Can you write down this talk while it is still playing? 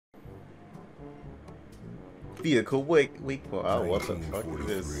Vehicle weak. Oh, what the fuck is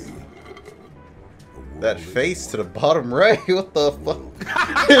this? That face to the bottom right. What the fuck?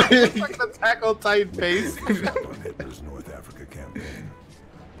 It's like the Attack on Titan face. on Hitler's North Africa campaign.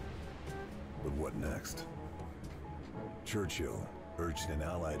 But what next? Churchill urged an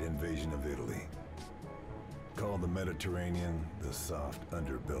Allied invasion of Italy. Called the Mediterranean the soft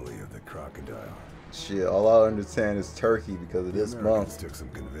underbelly of the crocodile. Shit, all I understand is Turkey because of this month. Took some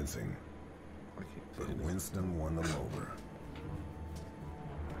convincing, but Winston won them over.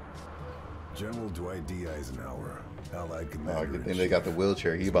 General Dwight D. Eisenhower, Allied commander. Oh, good thing they got the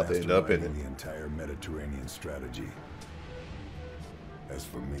wheelchair. He about to end up in it. The entire Mediterranean strategy. As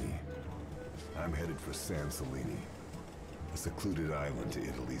for me, I'm headed for San Celini, a secluded island to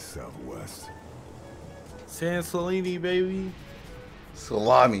Italy's southwest. San Celini, baby.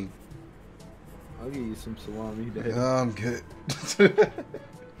 Salami. I'll give you some salami, Dad. I'm good.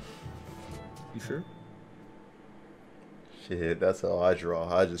 You sure? Shit, that's how I draw.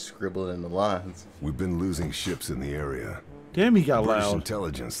 I just scribble in the lines. We've been losing ships in the area. Damn, he got British loud.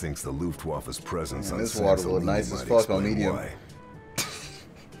 intelligence thinks the Luftwaffe's presence Man, on this San water look Celini nice as might fuck on explain medium. why.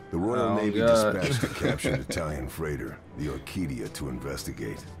 The Royal Navy dispatched a captured Italian freighter, the Orchidia, to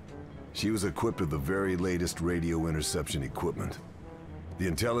investigate. She was equipped with the very latest radio interception equipment. The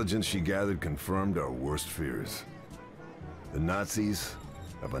intelligence she gathered confirmed our worst fears. The Nazis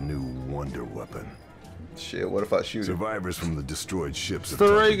have a new wonder weapon. Shit, what if I shoot it? Survivors from the destroyed ships have The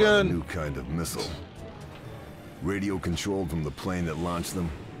talked ray about a gun. new kind of missile. Radio controlled from the plane that launched them.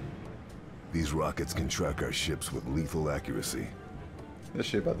 These rockets can track our ships with lethal accuracy. This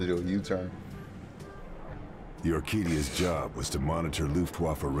shit about to do a U-turn. The Orchidia's job was to monitor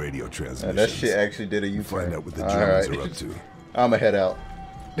Luftwaffe radio transmissions. And that shit actually did a U-turn. Find out what the Germans are up to. I'ma head out.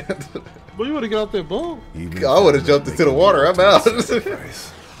 Well, you wanna get out that boat? Even I would have jumped into the water. I'm out.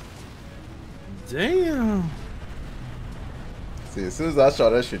 Damn. See, as soon as I saw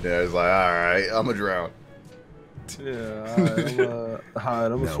that shit there, I was like, alright, I'ma drown. Yeah,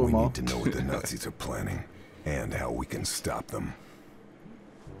 alright, I'm Now swim we off. need to know what the Nazis are planning and how we can stop them.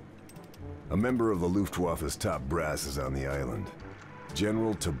 A member of the Luftwaffe's top brass is on the island.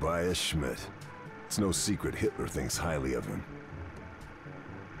 General Tobias Schmidt. It's no secret Hitler thinks highly of him.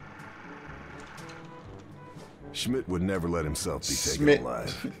 Schmidt would never let himself be taken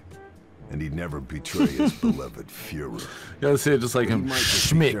alive. And he'd never betray his beloved Fuhrer. You gotta say it just like He him. might just be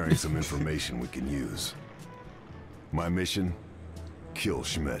Schmidt. carrying some information we can use. My mission? Kill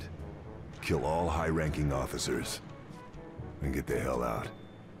Schmidt. Kill all high-ranking officers. And get the hell out.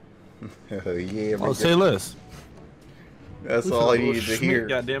 Hell yeah, Oh, say less. that's all I needed to Schmidt hear.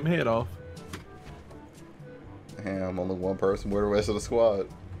 goddamn head off. Damn, only one person. Where the rest of the squad?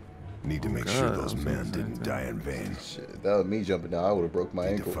 Need to make sure those men didn't die in vain. Shit, that was me jumping down. I would have broke my Need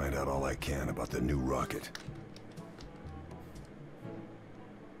to ankle. find out all I can about the new rocket.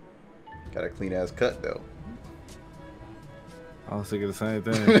 Got a clean ass cut though. I was thinking the same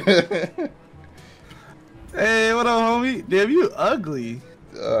thing. Hey, what up, homie? Damn, you ugly.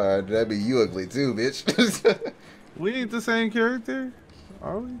 Alright, that'd be you ugly too, bitch. We ain't the same character,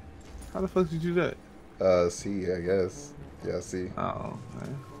 are we? How the fuck did you do that? C, I guess. Yeah, C. Oh,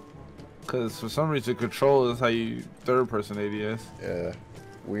 man. Cause for some reason, control is how you third person ADS. Yeah,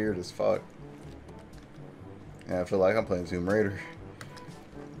 weird as fuck. Yeah, I feel like I'm playing Tomb Raider.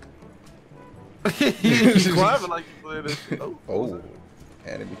 You climbing like you playing this shit. Oh,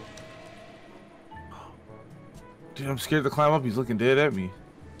 enemy. Dude, I'm scared to climb up. He's looking dead at me.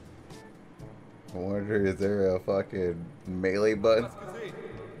 I wonder, is there a fucking melee button?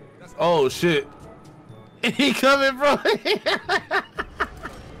 Oh shit! He coming, bro.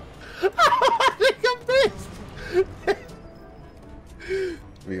 I think I'm pissed.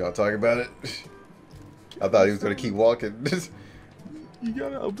 We gonna talk about it? I thought he was gonna keep walking. You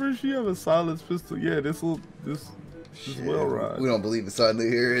gotta. I'm pretty sure you have a silenced pistol. Yeah, this Shit, well ride. we don't believe it's something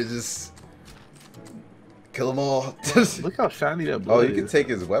here. It's just kill them all. Look how shiny that Oh, blood you can is. take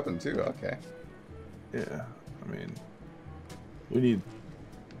his weapon too. Okay. Yeah, I mean, we need.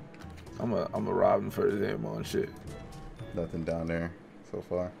 I'm a rob him for his ammo and shit. Nothing down there so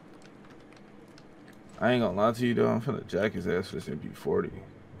far. I ain't gonna lie to you though. I'm finna jack his ass for this MP40.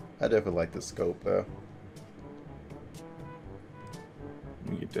 I definitely like the scope though.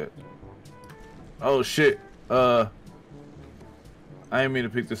 Let me get that. Oh shit. I ain't mean to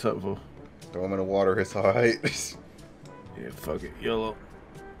pick this up, Volf. Throw him in the water. It's alright. Yeah, fuck it. Yellow.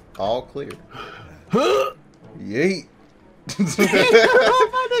 All clear. Huh? Yeet.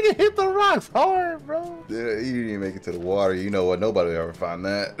 My nigga hit the rocks hard, bro. Yeah, you didn't even make it to the water. You know what? Nobody will ever find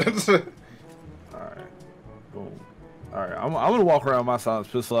that. Alright. Boom. Alright, I'm gonna walk around my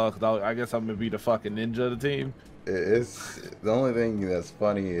silenced pistol out because I guess I'm gonna be the fucking ninja of the team. It's the only thing that's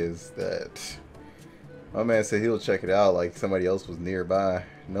funny is that my man said he'll check it out like somebody else was nearby.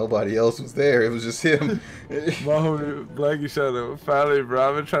 Nobody else was there. It was just him. My homie Blackie shut up. Finally, bro,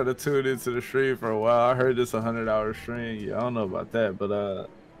 I've been trying to tune into the stream for a while. I heard this 100-hour stream. Yeah, I don't know about that, but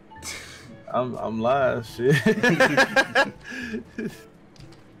I'm live, shit.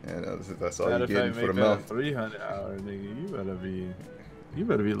 Yeah, that's all you getting for the month. 300-hour, nigga. You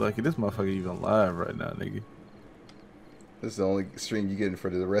better be lucky this motherfucker even live right now, nigga. This is the only stream you getting for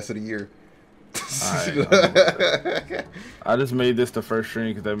the rest of the year. I just made this the first stream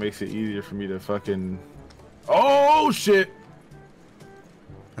because that makes it easier for me to fucking. Oh shit!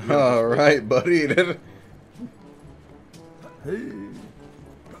 All right, buddy. Hey.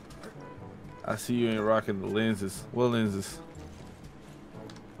 I see you ain't rocking the lenses. What lenses?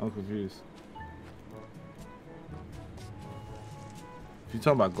 I'm confused. If you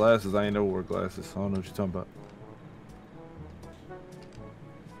talking about glasses, I ain't never wore glasses. I don't know what you're talking about.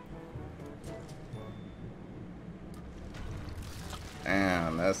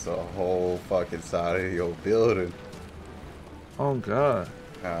 Damn, that's a whole fucking side of your building. Oh god.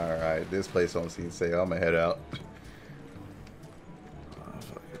 Alright, this place don't seem safe. I'm gonna head out. Oh,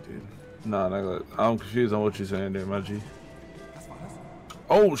 fuck it, dude. Nah, I'm confused on what you're saying there, my G.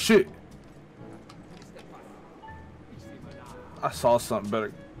 Oh shit! I saw something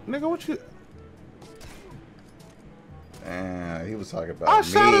better. Nigga, what you... Damn, he was talking about I me.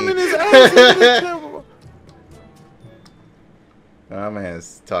 shot him in his ass! My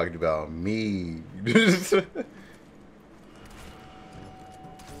man's talking about me. I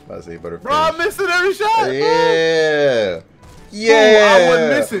say better bro, I missed it every shot. Yeah. Bro. Yeah. I wasn't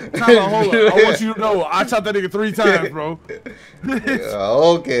missing. Time out, hold up. I want you to know I shot that nigga 3 times, bro.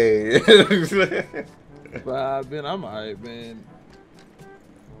 Okay. But I'm alright, man.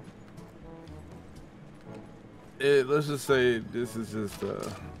 Let's just say this is just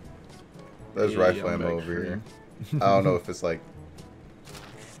there's rifle ammo over here. I don't know if it's like,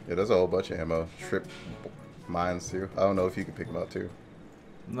 yeah, there's a whole bunch of ammo. Trip mines too. I don't know if you can pick them out too.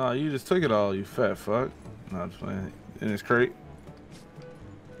 No, you just took it all, you fat fuck. No, I'm just playing. In his crate.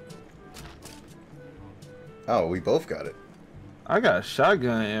 Oh, we both got it. I got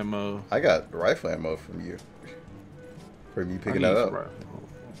shotgun ammo. I got rifle ammo from you. From you picking that up.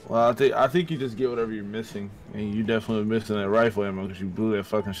 Well, I think you just get whatever you're missing, and you definitely missing that rifle ammo because you blew that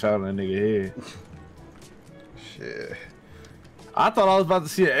fucking shot on that nigga head. Shit. I thought I was about to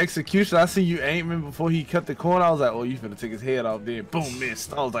see an execution. I see you aiming before he cut the corner. I was like, oh, you finna take his head off there. Boom,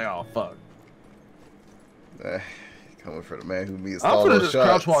 missed. I was like, oh, fuck. Coming for the man who missed I'm all gonna those just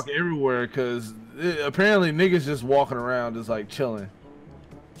shots. crouch walk everywhere because apparently niggas just walking around just like chilling.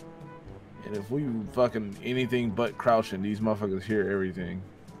 And if we fucking anything but crouching, these motherfuckers hear everything.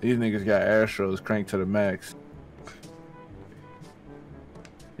 These niggas got Astros cranked to the max.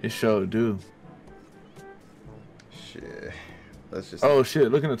 It sure do. Shit. Let's just. Oh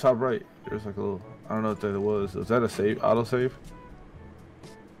shit! Look in the top right. There's like a little. I don't know what that was. Was that a save? Auto save?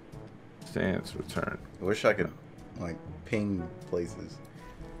 Stance return. I wish I could, like, ping places.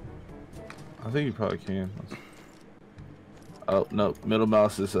 I think you probably can. Oh no! Middle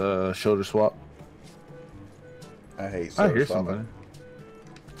mouse is shoulder swap. I hate. I hear somebody.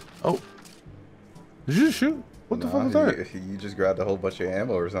 Oh! Did you just shoot? What the fuck was that? You just grabbed a whole bunch of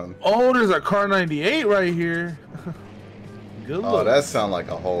ammo or something. Oh, there's a car 98 right here. Good luck. Oh, that sound like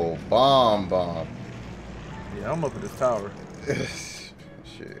a whole bomb. Yeah, I'm up in this tower.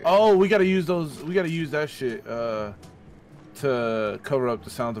 Shit. Oh, we gotta use those. We gotta use that shit to cover up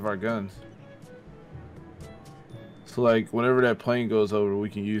the sounds of our guns. So like, whenever that plane goes over, we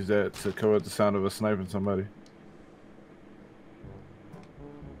can use that to cover up the sound of us sniping somebody.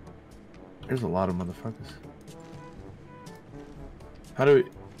 There's a lot of motherfuckers. How do we...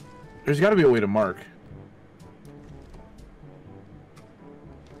 There's gotta be a way to mark.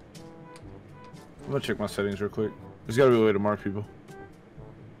 I'm gonna check my settings real quick. There's gotta be a way to mark people.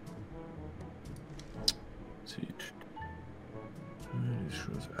 Let's see.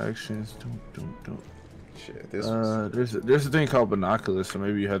 Actions. Don't. Shit, this there's a thing called binoculars, so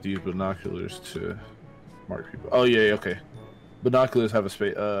maybe you have to use binoculars to mark people. Oh yeah, okay. Binoculars have a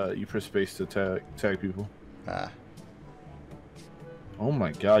space. You press space to tag people. Ah. Oh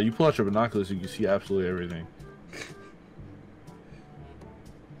my god! You pull out your binoculars, you can see absolutely everything.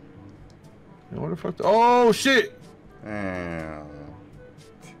 What the fuck? Oh shit! Damn.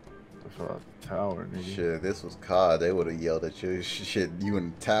 I fell out the tower, nigga. Shit, this was COD. They would have yelled at you. Shit, you in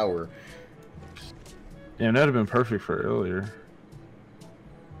the tower. Damn, that'd have been perfect for earlier.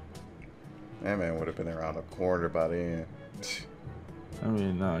 That man would have been around the corner by then. I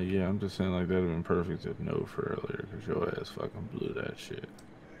mean, nah, yeah, I'm just saying like that'd have been perfect if no for earlier, cause your ass fucking blew that shit.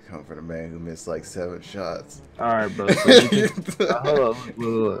 Come from the man who missed like 7 shots. All right, bro. So you think, hold up,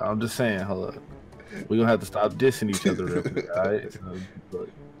 look, I'm just saying, hold up. We gonna have to stop dissing each other real quick, all right? So, look,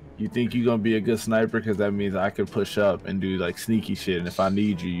 you think you gonna be a good sniper? Cause that means I could push up and do like sneaky shit, and if I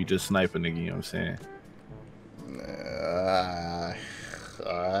need you, you just snipe a nigga. You know what I'm saying?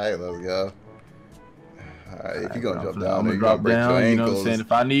 All right, let's go. Alright, if you gonna jump down, I'm gonna you drop break down. your You know ankles. what I'm saying?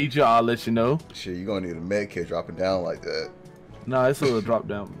 If I need you, I'll let you know. Shit, you gonna need a med kit dropping down like that. No, it's a little drop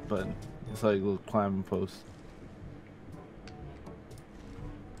down button. It's like a little climbing post.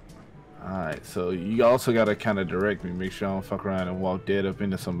 Alright, so you also gotta kind of direct me. Make sure I don't fuck around and walk dead up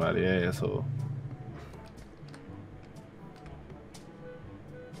into somebody's asshole.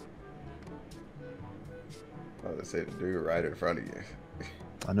 Oh, they say the dude right in front of you.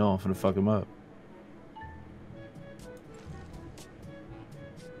 I know I'm finna fuck him up.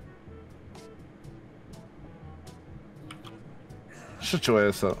 Shut your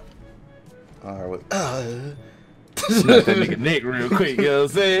ass up. Alright, Snap that nigga neck real quick, you know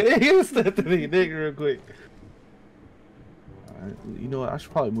what I'm saying? Snap that nigga neck real quick. Alright, you know what? I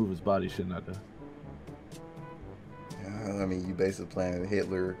should probably move his body, shouldn't I, though? I mean, you basically playing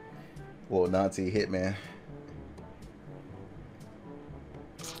Hitler, well, Nazi hitman.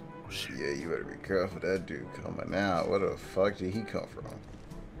 Yeah, you better be careful. That dude coming out. Where the fuck did he come from?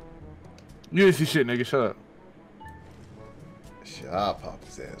 You didn't see shit, nigga. Shut up. Shit, I'll pop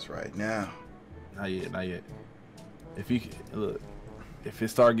his ass right now. Not yet, not yet. If he look, if it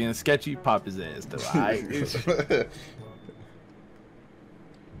start getting sketchy, pop his ass though. Alright.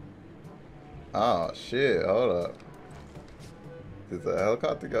 Oh shit! Hold up. Is a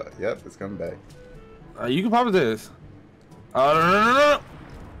helicopter go? Yep, it's coming back. You can pop his ass. No.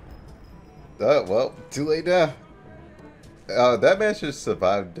 Well, too late now. That man should have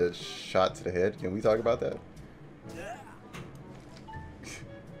survived the shot to the head. Can we talk about that?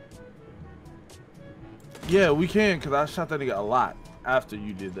 Yeah, we can, cause I shot that nigga a lot after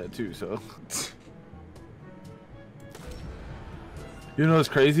you did that too. So, you know what's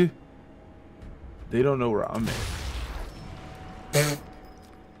crazy? They don't know where I'm at.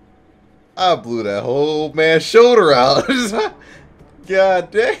 I blew that whole man's shoulder out.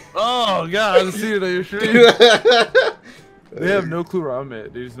 God damn. Oh god, I didn't see it on your stream. They have no clue where I'm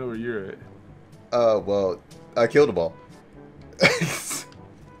at. They just know where you're at. Well, I killed them all.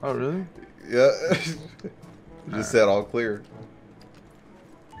 Oh really? Yeah. Just said all clear.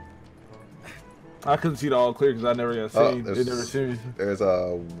 I couldn't see it all clear because I never got seen. They never seen me. There's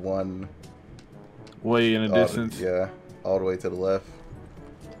one way in the distance. Yeah, all the way to the left.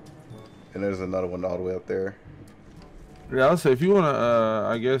 And there's another one all the way up there. Yeah, I'll say if you wanna,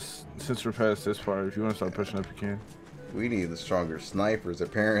 I guess since we're past this part, if you wanna start pushing up, you can. We need the stronger snipers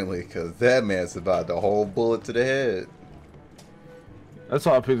apparently, because that man survived the whole bullet to the head. That's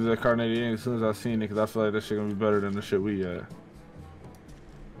why I picked that Car 88 as soon as I seen it, because I feel like that shit gonna be better than the shit we got.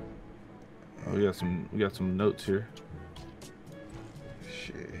 Oh, we got some notes here.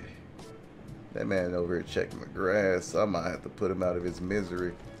 Shit. That man over here checking the grass. I might have to put him out of his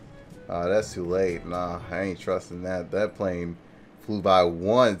misery. That's too late. Nah, I ain't trusting that. That plane flew by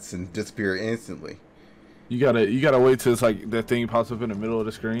once and disappeared instantly. You gotta wait till it's like that thing pops up in the middle of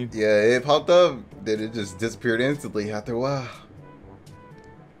the screen. Yeah, it popped up, then it just disappeared instantly after a while.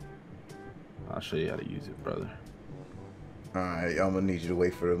 I'll show you how to use it, brother. Alright, I'm gonna need you to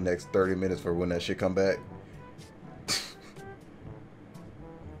wait for the next 30 minutes for when that shit come back.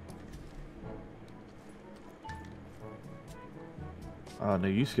 Oh,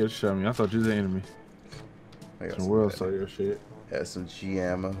 nigga, you scared to show me. I thought you was the enemy. I got some world saw your shit. Had some G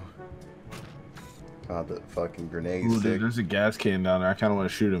ammo. Found the fucking grenade Ooh, stick. dude, there's a gas can down there. I kind of want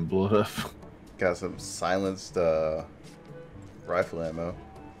to shoot and blow it up. Got some silenced rifle ammo.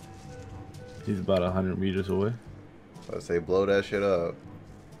 He's about 100 meters away. Let's say blow that shit up.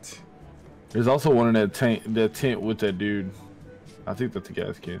 There's also one in that tent with that dude. I think that's a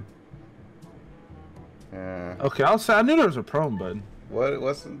gas can. Yeah. Okay, I'll say I knew there was a prone button.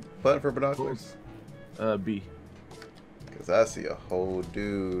 What's the button for binoculars? B. Cause I see a whole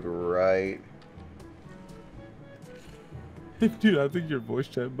dude right. Dude, I think your voice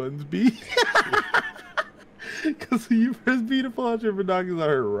chat button's B. Cause when you press B to pull out your binoculars, I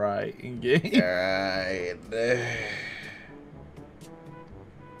heard right in game. Right.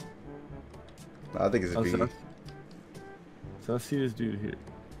 I think it's a B. So I see this dude here.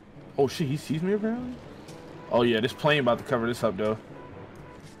 Oh shit, he sees me apparently? Oh yeah, this plane about to cover this up though.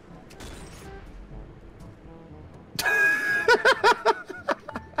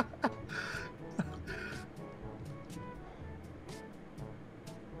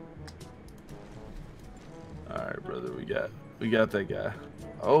 right, brother. We got that guy.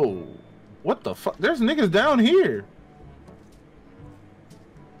 Oh, what the fuck? There's niggas down here.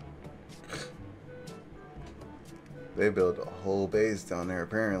 They built a whole base down there,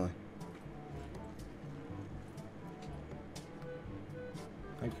 apparently.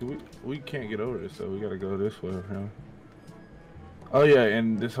 Like, we can't get over this, so we gotta go this way, huh? Oh yeah,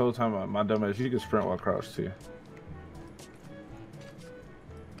 and this whole time, my dumbass, you can sprint while crouched too.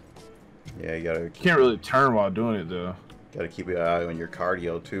 Yeah, you gotta. You can't really turn while doing it though. Gotta keep an eye on your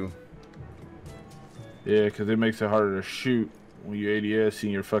cardio too. Yeah, because it makes it harder to shoot when you ADS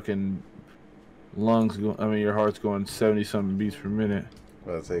and your fucking lungs go. I mean, your heart's going 70-something beats per minute.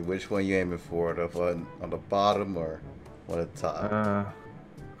 Let's say which one you aiming for? The one on the bottom or one at the top? I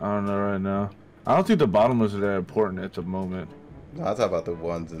don't know right now. I don't think the bottom is that important at the moment. No, I'm talking about the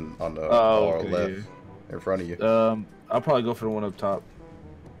ones on the far left in front of you. I'll probably go for the one up top.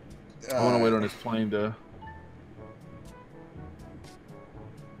 I want to wait on this plane though.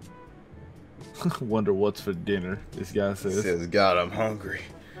 Wonder what's for dinner, this guy says. He says, God, I'm hungry.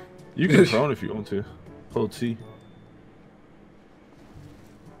 You can prone if you want to. Hold C.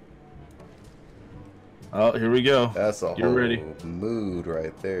 Oh, here we go. That's a You're whole ready. mood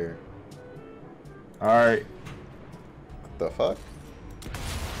right there. Alright. What the fuck?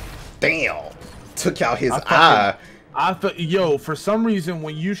 Damn! Took out his eye. I thought, yo, for some reason,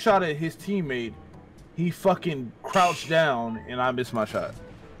 when you shot at his teammate, he fucking crouched down and I missed my shot.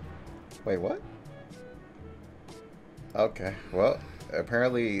 Wait, what? Okay, well,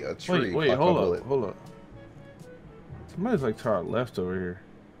 apparently a tree. Wait, hold up. Somebody's like to our left over here.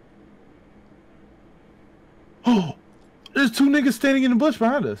 Oh, there's two niggas standing in the bush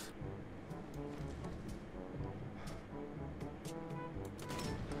behind us.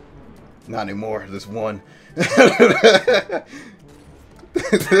 Not anymore. There's one.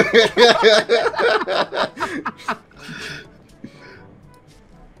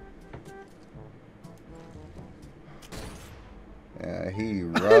 Yeah, he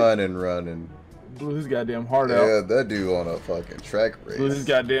running. Blew his goddamn heart out. Yeah, that dude on a fucking track race. Blew his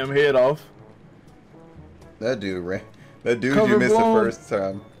goddamn head off. That dude ran. That dude Cover you missed blown. the first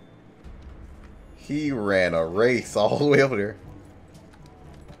time. He ran a race all the way over there.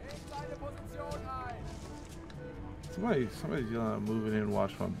 Somebody's yelling, moving in,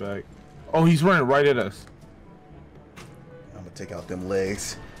 watch my back. Oh, he's running right at us. I'm gonna take out them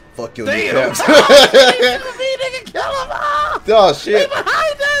legs. Fuck your Damn! kneecaps. Nigga, kill him! Oh shit! He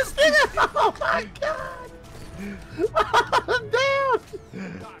behind us, nigga! Oh my god! Damn!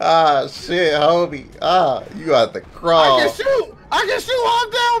 Ah shit, homie. Ah, you got to crawl. I can shoot while I'm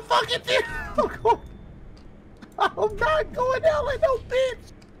down fucking there! I'm not going down like no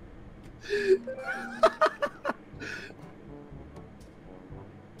bitch!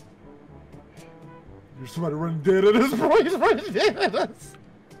 There's somebody running dead at us, bro. He's running dead at us.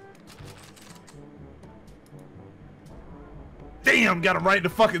 Damn, got him right in the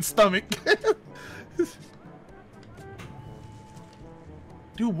fucking stomach.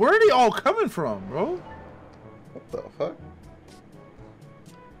 Dude, where are they all coming from, bro? What the fuck?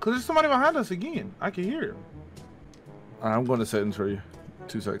 Cause there's somebody behind us again. I can hear him. Alright, I'm going to settings for you.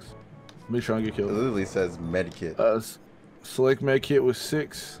 2 seconds. Make sure I don't get It killed. literally says medkit. Select med kit with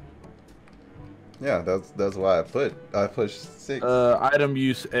 6. Yeah, that's why I pushed 6. Item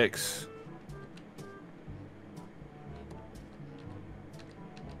use X.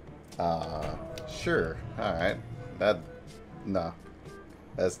 Sure. All right. No,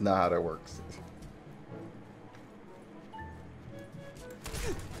 that's not how that works.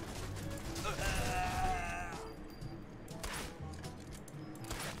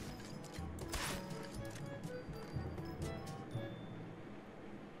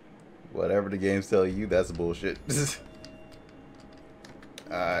 Whatever the games tell you, that's bullshit.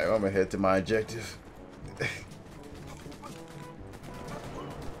 Alright, I'm gonna head to my objective.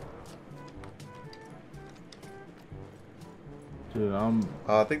 Dude,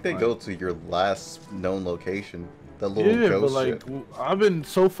 I think they go to your last known location. The little yeah, ghost but like, shit. I've been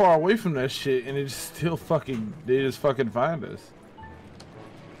so far away from that shit, and it's still fucking. They just fucking find us.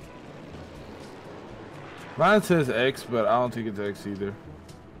 Mine says X, but I don't think it's X either.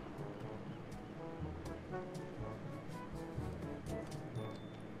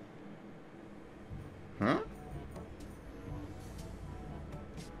 Huh?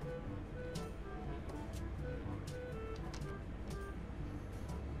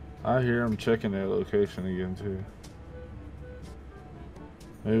 I hear him checking that location again too.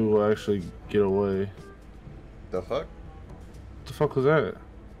 Maybe we'll actually get away. The fuck? What the fuck was that?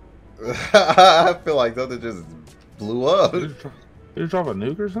 I feel like something just blew up. Did you drop a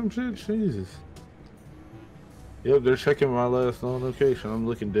nuke or some shit? Jesus. Yep, they're checking my last known location. I'm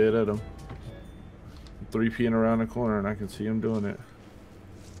looking dead at them. 3P'ing around the corner, and I can see them doing it.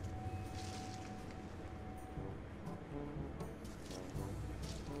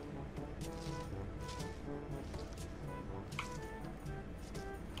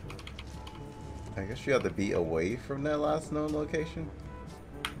 I guess you have to be away from that last known location.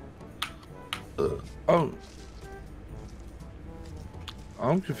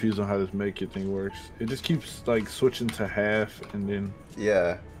 I'm confused on how this make it thing works. It just keeps like switching to half, and then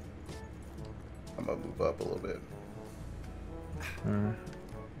Yeah. I'm gonna move up a little bit.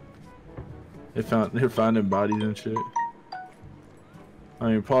 they're finding bodies and shit.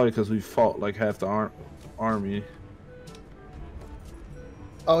 I mean, probably because we fought like half the army.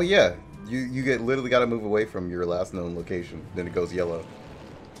 Oh yeah, you get literally got to move away from your last known location. Then it goes yellow.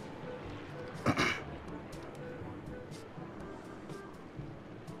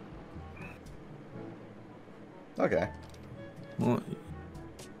 Okay. Well,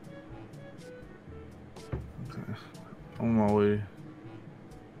 okay. On my way.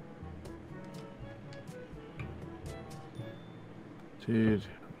 Dude.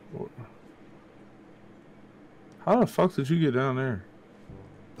 How the fuck did you get down there?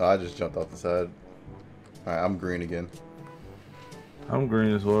 Oh, I just jumped off the side. Alright, I'm green again. I'm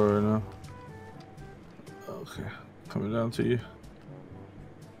green as well right now. Okay. Coming down to you.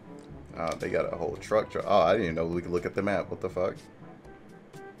 Oh, they got a whole truck. Oh, I didn't even know we could look at the map. What the fuck?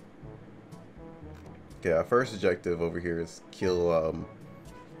 Okay, our first objective over here is kill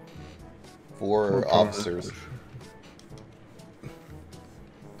 4 officers.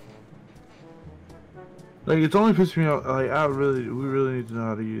 Like, it's only pissed me off. Like, we really need to know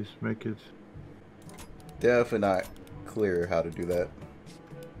how to use medkits. Definitely not clear how to do that.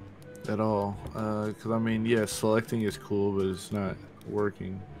 At all. Because, I mean, yeah, selecting is cool, but it's not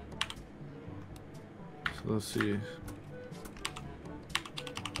working. So, let's see.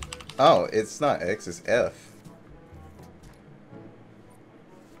 Oh, it's not X, it's F.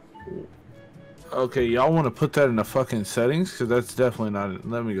 Okay, y'all want to put that in the fucking settings? Because that's definitely not...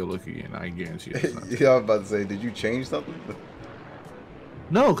 Let me go look again. I guarantee it's not. Yeah, I was about to say, did you change something?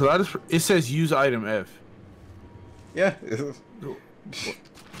 No, because it says use item F. Yeah.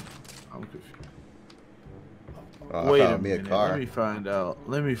 I'm confused. Oh, Wait I a found me a minute. car. Let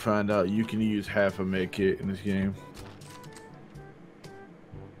me find out. You can use half a med kit in this game.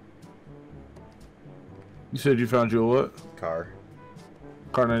 You said you found you a what? Car.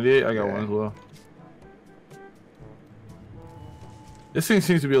 Car 98? I got Yeah. one as well. This thing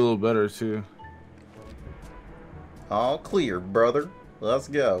seems to be a little better too. All clear, brother. Let's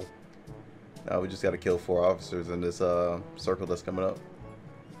go. Now we just got to kill 4 officers in this circle that's coming up.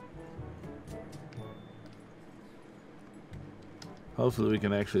 Hopefully we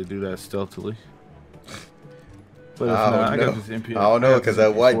can actually do that stealthily. But if I not, I don't got know. this MP. I don't know because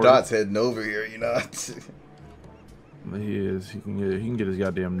that white MP40. dot's heading over here. You know. He is. He can get his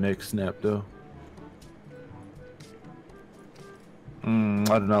goddamn neck snapped though.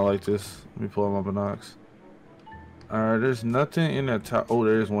 I do not like this. Let me pull out my binocs. Alright, there's nothing in that top. Oh,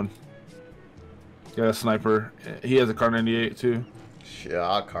 there is one. Got a sniper. He has a car 98 too. Shit,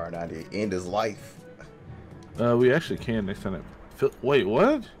 our car 98 end his life. We actually can next time. Wait,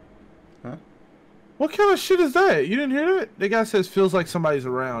 what? Huh? What kind of shit is that? You didn't hear that? The guy says feels like somebody's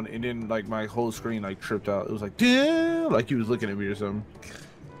around, and then like my whole screen like tripped out. It was like, damn, like he was looking at me or something.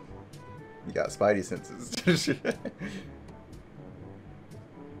 You got spidey senses.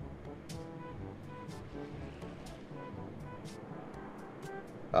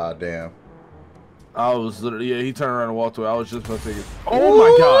 Ah, damn. I was literally, yeah, he turned around and walked away. I was just about to take it. Oh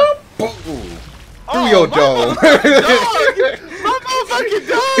my god! Through your dome. My motherfucking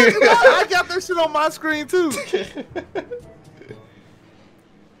dog! I got that shit on my screen too.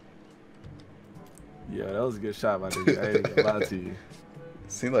 Yeah, that was a good shot, my nigga. I ain't gonna lie to you.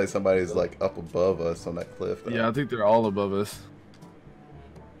 Seems like somebody's like up above us on that cliff. Though. Yeah, I think they're all above us.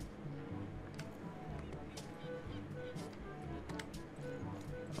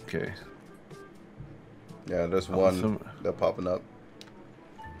 Okay. Yeah, there's one that popping up.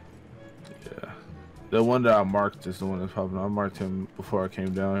 Yeah. The one that I marked is the one that's popping up. I marked him before I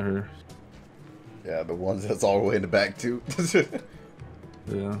came down here. Yeah, the ones that's all the way in the back too.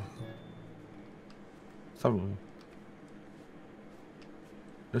 Yeah. Some of them.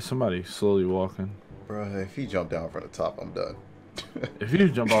 There's somebody slowly walking. Bro, if he jumped down from the top, I'm done. If you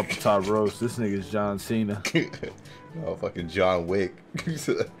jump off the top ropes, this nigga's John Cena. Oh, fucking John Wick.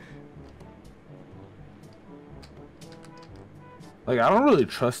 Like, I don't really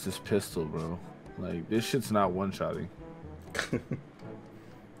trust this pistol, bro. Like, this shit's not one-shotting. You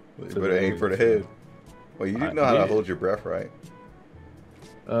better aim for the head. Well, you do know how to hold your breath, right?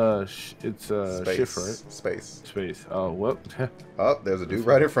 It's Space. shift, right? Space. Space. Oh, well. Oh, there's a dude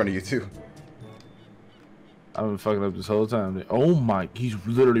right in front of you too. I've been fucking up this whole time. Dude. Oh my, he's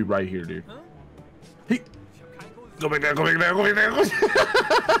literally right here, dude. Hey, go back there, go back there, go back there.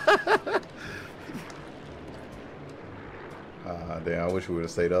 Damn, I wish we would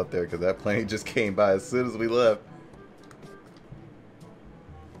have stayed up there because that plane just came by as soon as we left.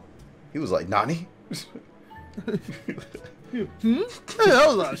 He was like, Nani? That was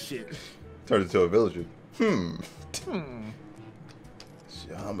a lot of shit. Turned into a villager. Shit,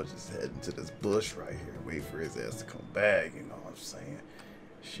 I'ma just head into this bush right here and wait for his ass to come back, you know what I'm saying?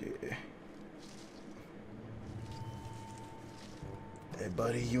 Shit. Hey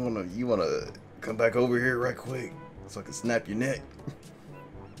buddy, you wanna come back over here right quick so I can snap your neck?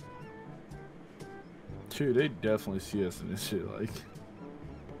 Dude, they definitely see us in this shit, like.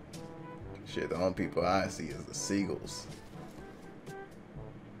 Shit, the only people I see is the seagulls.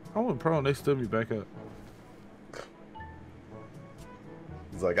 I went prone, they stood me back up.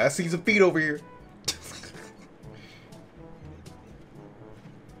 He's like, I see some feet over here.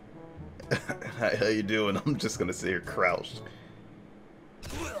 How you doing? I'm just gonna sit here crouched.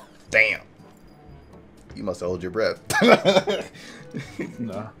 Damn. You must hold your breath.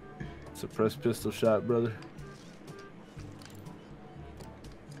 Nah. Suppressed pistol shot, brother.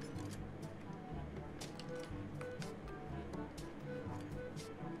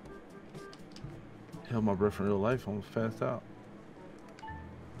 Held my breath in real life, almost passed out.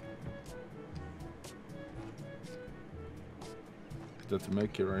 That's a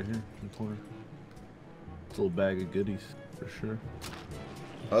med kit right here in the corner. It's a little bag of goodies, for sure.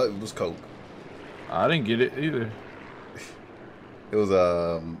 Oh, it was coke. I didn't get it either. It was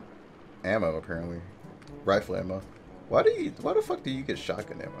ammo apparently, rifle ammo. Why the fuck do you get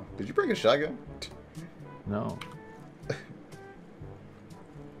shotgun ammo? Did you bring a shotgun? No.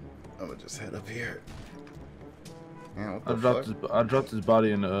 I'm gonna just head up here. Man, what the fuck? I dropped his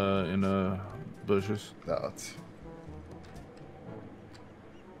body in bushes. No, it's...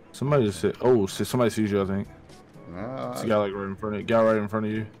 Somebody just said, oh, somebody sees you, I think. No, It's a guy like right in front of you. Guy right in front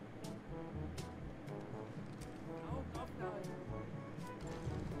of you.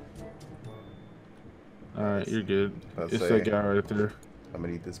 Alright, you're good. It's that guy right there. I'm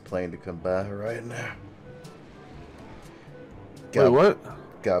gonna need this plane to come by right now. Wait, what?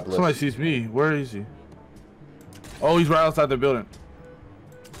 God bless Somebody you. sees me. Where is he? Oh, he's right outside the building.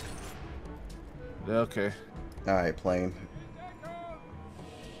 Yeah, okay. Alright, plane.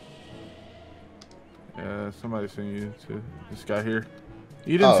 Yeah, somebody seen you too. This guy here.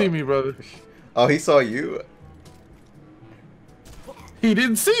 You didn't see me, brother. Oh, he saw you? He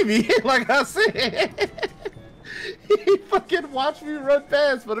didn't see me, like I said. He fucking watched me run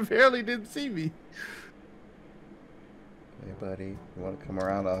past, but apparently didn't see me. Hey, buddy. You want to come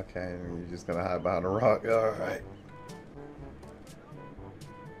around? Okay, you're just going to hide behind a rock. Alright.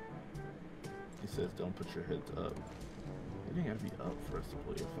 He says, don't put your heads up. You didn't gotta be up for us to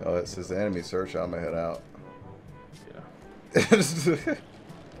pull your phone. Oh, it says enemy search. I'm going to head out. Yeah.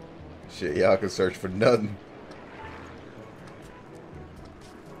 Shit, y'all can search for nothing.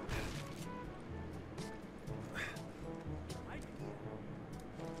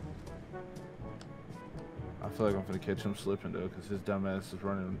 I feel like I'm gonna catch him slipping though, cause his dumb ass is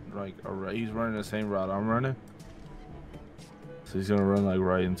running like he's running the same route I'm running. So he's gonna run like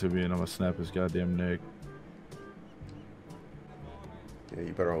right into me, and I'm gonna snap his goddamn neck. Yeah,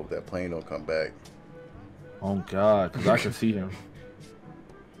 you better hope that plane don't come back. Oh God, cause I can see him.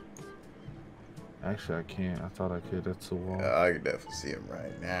 Actually, I can't. I thought I could. That's the wall. Yeah, I can definitely see him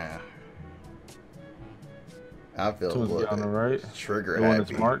right now. I feel a little on the right. trigger The one happy.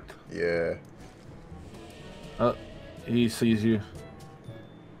 that's marked. Yeah. He sees you.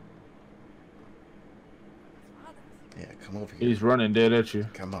 Yeah, come over here. He's running dead at you.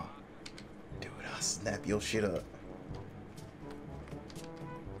 Come on. Dude, I'll snap your shit up.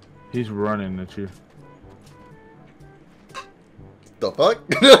 He's running at you. The fuck?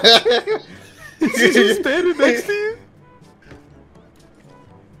 He's just standing next to you.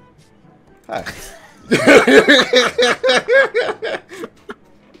 Hi.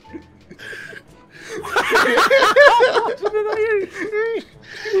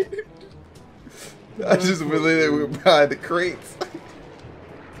 I just really we were behind the crates.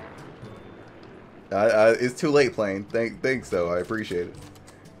 It's too late, plane. Thanks though. I appreciate it.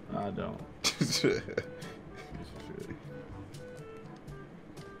 I don't.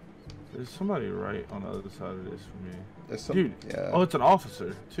 There's somebody right on the other side of this for me. There's some, Dude, yeah. oh, it's an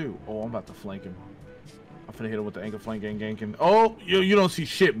officer too. Oh, I'm about to flank him. I'm finna hit him with the ankle flank and ganking. Oh, you don't see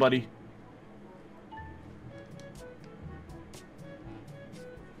shit, buddy.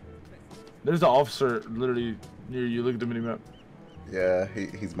 There's an officer literally near you. Look at the minimap. Yeah,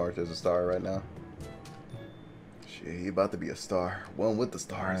 he's marked as a star right now. Shit, he about to be a star. One with the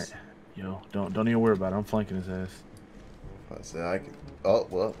stars. Right. Yo, don't even worry about it. I'm flanking his ass. I said I can. Oh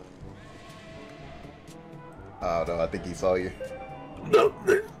well. Oh no, I think he saw you. No.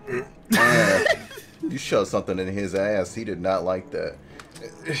 Man, you shoved something in his ass. He did not like that.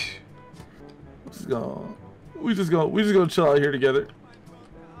 We just gonna chill out here together.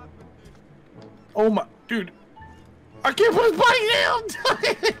 Oh my, dude! I can't put his body down.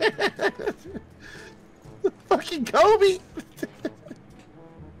 Fucking Kobe.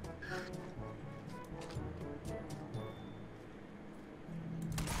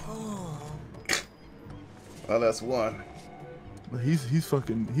 Well, that's one. He's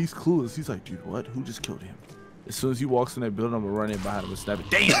clueless. He's like, dude, what? Who just killed him? As soon as he walks in that building, I'm gonna run in behind him and snap it.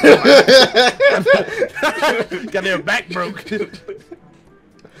 Damn! Got their back broke.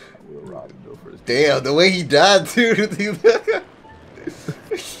 We'll rob him though for his Damn, the way he died, dude.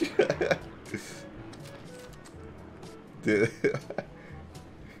 Dude.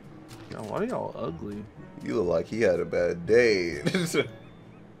 Yo, why are y'all ugly? You look like he had a bad day.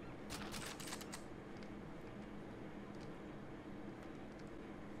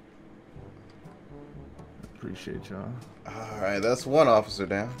 Appreciate y'all. Alright, that's one officer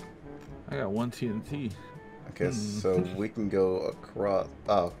down. I got one TNT. Okay, so we can go across.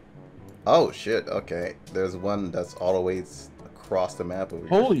 Oh shit, okay. There's one that's all the way across the map over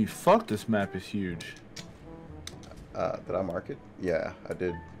here. Holy fuck, this map is huge. Did I mark it? Yeah, I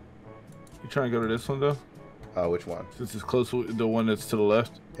did. You trying to go to this one though? Which one? Since it's close to the one that's to the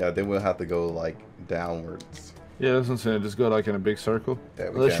left. Yeah, then we'll have to go like downwards. Yeah, that's what I'm saying. Just go like in a big circle. Yeah,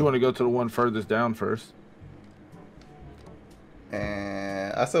 Unless you want to go to the one furthest down first.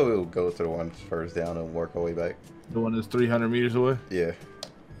 And I said we'll go to the one first down and work our way back. The one that's 300 meters away? Yeah.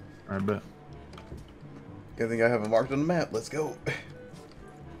 I bet. Good thing I have it marked on the map. Let's go.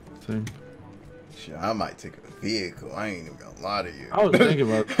 Same. Shit, I might take a vehicle. I ain't even gonna lie to you. I was thinking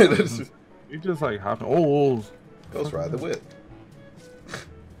about that. You just like hopping. Oh, Ghost ride the whip.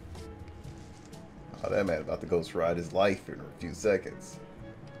 Oh, that man about to ghost ride his life in a few seconds.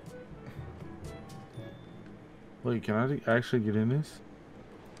 wait, can I actually get in this?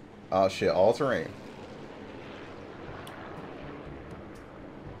 Oh shit, all terrain.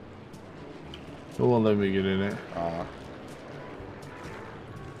 It won't let me get in it.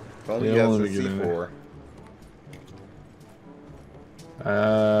 If only Yeah, you won't got let me some get in C4.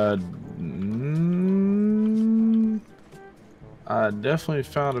 I definitely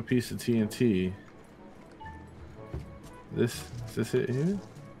found a piece of TNT. Is this it here?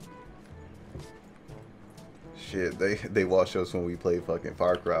 Shit, they watched us when we played fucking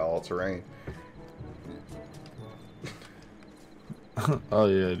Far Cry all terrain. Oh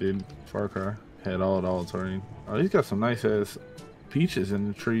yeah, dude. Far Cry had all terrain. Oh, he's got some nice ass peaches in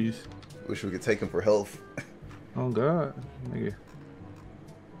the trees. Wish we could take him for health. Oh god, nigga.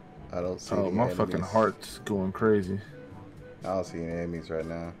 I don't see. Oh, any my enemies. fucking heart's going crazy. I don't see any enemies right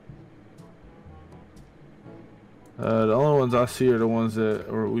now. The only ones I see are the ones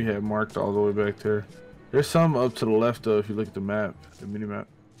that we had marked all the way back there. There's some up to the left though if you look at the map, the mini map.